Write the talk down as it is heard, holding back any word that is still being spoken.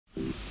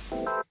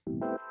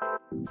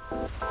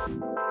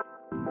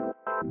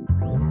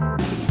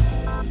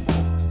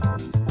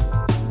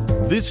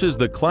This is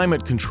the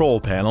climate control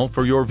panel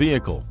for your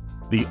vehicle.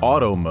 The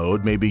auto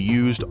mode may be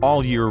used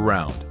all year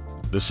round.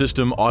 The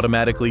system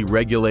automatically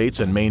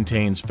regulates and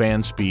maintains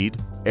fan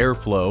speed,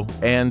 airflow,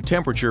 and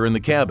temperature in the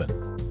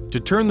cabin.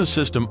 To turn the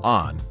system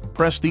on,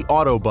 press the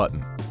auto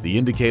button. The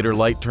indicator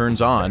light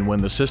turns on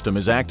when the system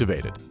is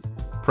activated.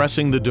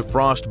 Pressing the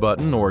defrost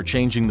button or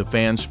changing the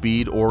fan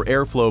speed or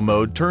airflow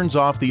mode turns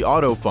off the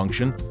auto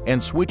function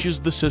and switches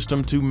the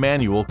system to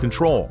manual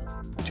control.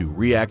 To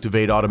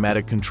reactivate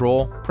automatic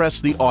control,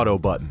 press the auto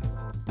button.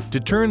 To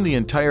turn the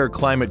entire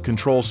climate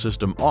control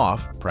system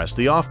off, press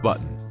the off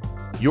button.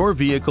 Your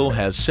vehicle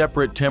has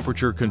separate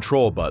temperature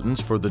control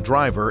buttons for the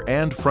driver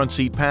and front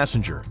seat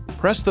passenger.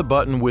 Press the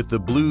button with the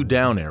blue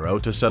down arrow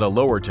to set a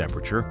lower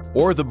temperature,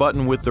 or the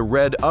button with the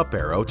red up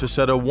arrow to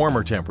set a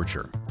warmer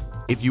temperature.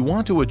 If you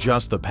want to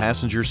adjust the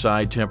passenger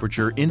side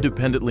temperature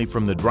independently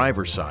from the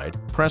driver's side,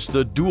 press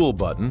the dual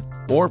button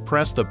or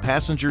press the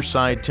passenger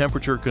side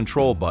temperature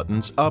control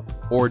buttons up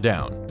or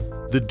down.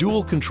 The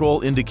dual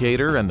control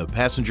indicator and the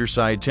passenger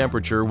side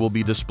temperature will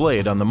be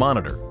displayed on the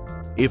monitor.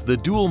 If the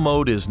dual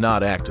mode is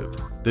not active,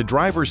 the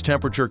driver's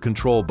temperature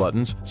control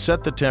buttons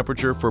set the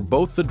temperature for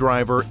both the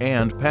driver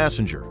and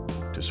passenger.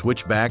 To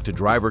switch back to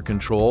driver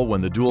control when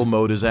the dual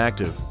mode is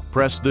active,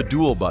 press the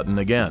dual button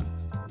again.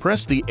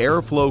 Press the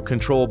airflow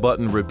control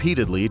button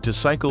repeatedly to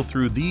cycle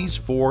through these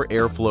 4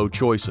 airflow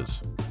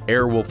choices.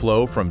 Air will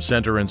flow from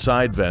center and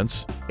side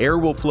vents. Air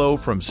will flow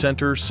from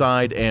center,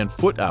 side, and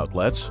foot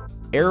outlets.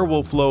 Air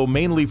will flow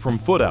mainly from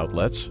foot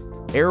outlets.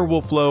 Air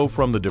will flow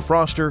from the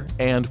defroster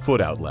and foot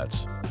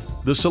outlets.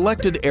 The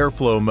selected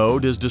airflow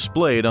mode is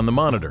displayed on the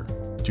monitor.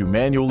 To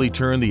manually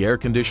turn the air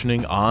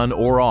conditioning on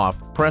or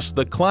off, press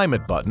the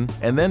climate button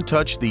and then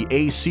touch the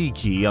AC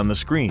key on the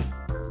screen.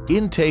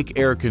 Intake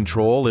air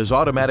control is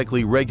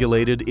automatically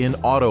regulated in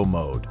auto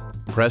mode.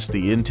 Press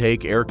the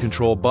intake air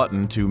control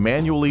button to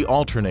manually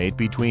alternate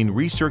between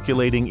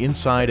recirculating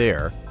inside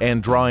air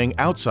and drawing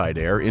outside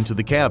air into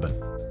the cabin.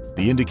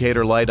 The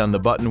indicator light on the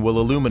button will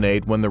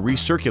illuminate when the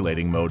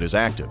recirculating mode is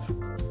active.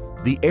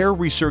 The air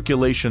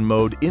recirculation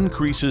mode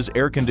increases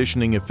air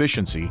conditioning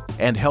efficiency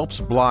and helps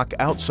block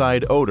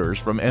outside odors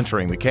from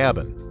entering the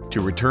cabin. To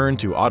return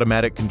to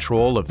automatic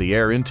control of the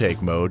air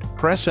intake mode,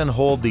 press and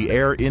hold the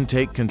air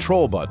intake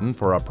control button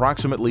for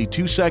approximately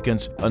 2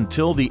 seconds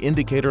until the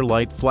indicator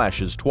light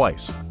flashes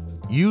twice.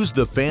 Use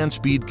the fan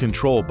speed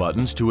control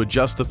buttons to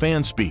adjust the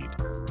fan speed.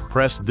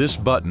 Press this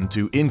button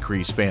to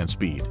increase fan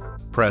speed.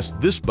 Press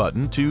this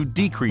button to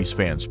decrease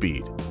fan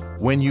speed.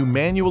 When you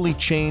manually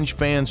change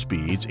fan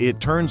speeds, it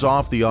turns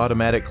off the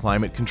automatic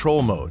climate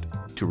control mode.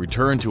 To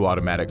return to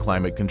automatic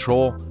climate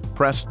control,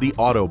 press the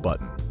auto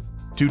button.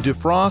 To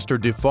defrost or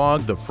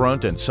defog the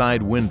front and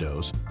side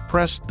windows,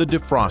 press the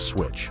defrost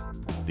switch.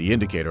 The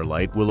indicator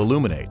light will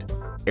illuminate.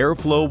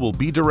 Airflow will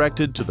be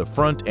directed to the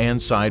front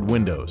and side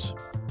windows.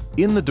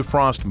 In the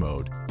defrost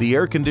mode, the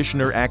air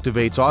conditioner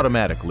activates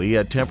automatically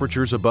at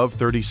temperatures above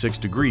 36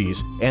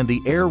 degrees and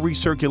the air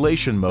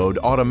recirculation mode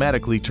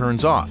automatically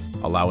turns off,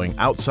 allowing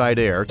outside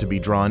air to be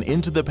drawn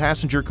into the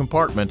passenger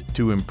compartment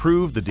to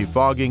improve the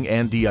defogging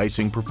and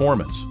de-icing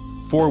performance.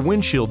 For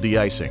windshield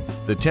de-icing,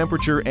 the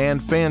temperature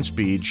and fan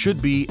speed should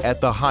be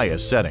at the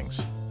highest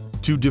settings.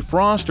 To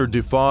defrost or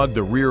defog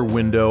the rear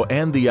window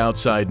and the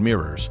outside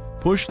mirrors,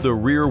 push the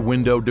rear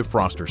window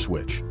defroster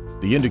switch.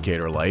 The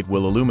indicator light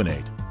will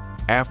illuminate.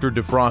 After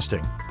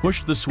defrosting,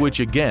 push the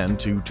switch again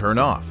to turn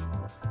off.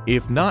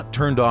 If not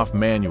turned off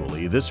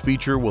manually, this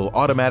feature will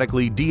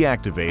automatically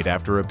deactivate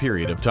after a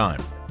period of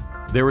time.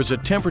 There is a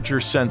temperature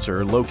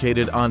sensor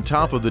located on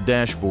top of the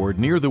dashboard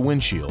near the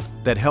windshield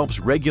that helps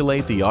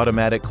regulate the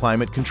automatic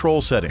climate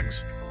control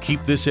settings.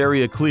 Keep this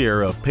area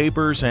clear of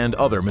papers and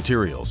other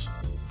materials.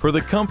 For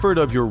the comfort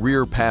of your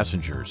rear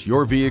passengers,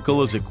 your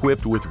vehicle is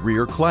equipped with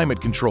rear climate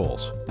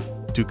controls.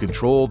 To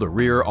control the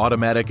rear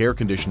automatic air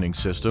conditioning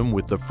system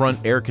with the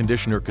front air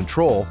conditioner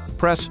control,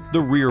 press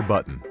the rear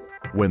button.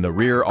 When the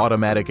rear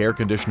automatic air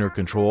conditioner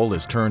control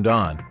is turned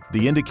on,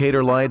 the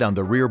indicator light on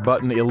the rear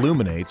button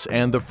illuminates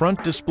and the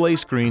front display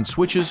screen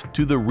switches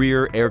to the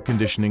rear air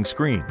conditioning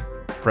screen.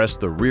 Press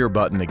the rear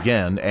button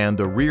again and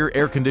the rear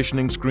air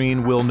conditioning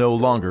screen will no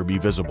longer be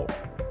visible.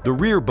 The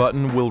rear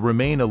button will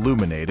remain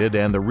illuminated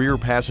and the rear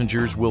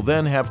passengers will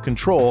then have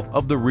control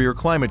of the rear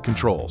climate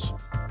controls.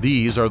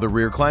 These are the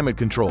rear climate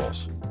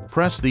controls.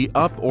 Press the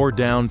up or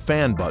down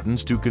fan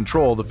buttons to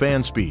control the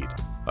fan speed.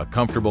 A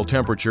comfortable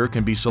temperature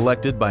can be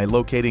selected by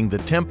locating the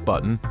temp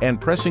button and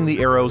pressing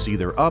the arrows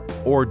either up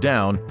or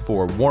down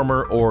for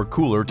warmer or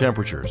cooler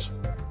temperatures.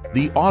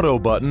 The auto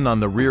button on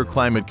the rear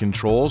climate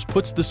controls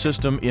puts the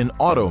system in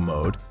auto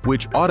mode,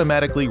 which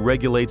automatically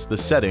regulates the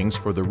settings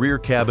for the rear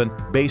cabin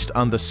based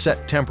on the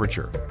set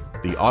temperature.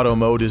 The auto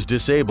mode is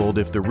disabled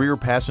if the rear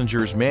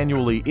passengers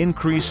manually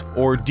increase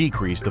or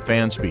decrease the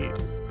fan speed.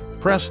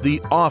 Press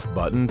the off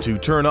button to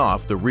turn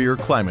off the rear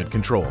climate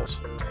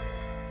controls.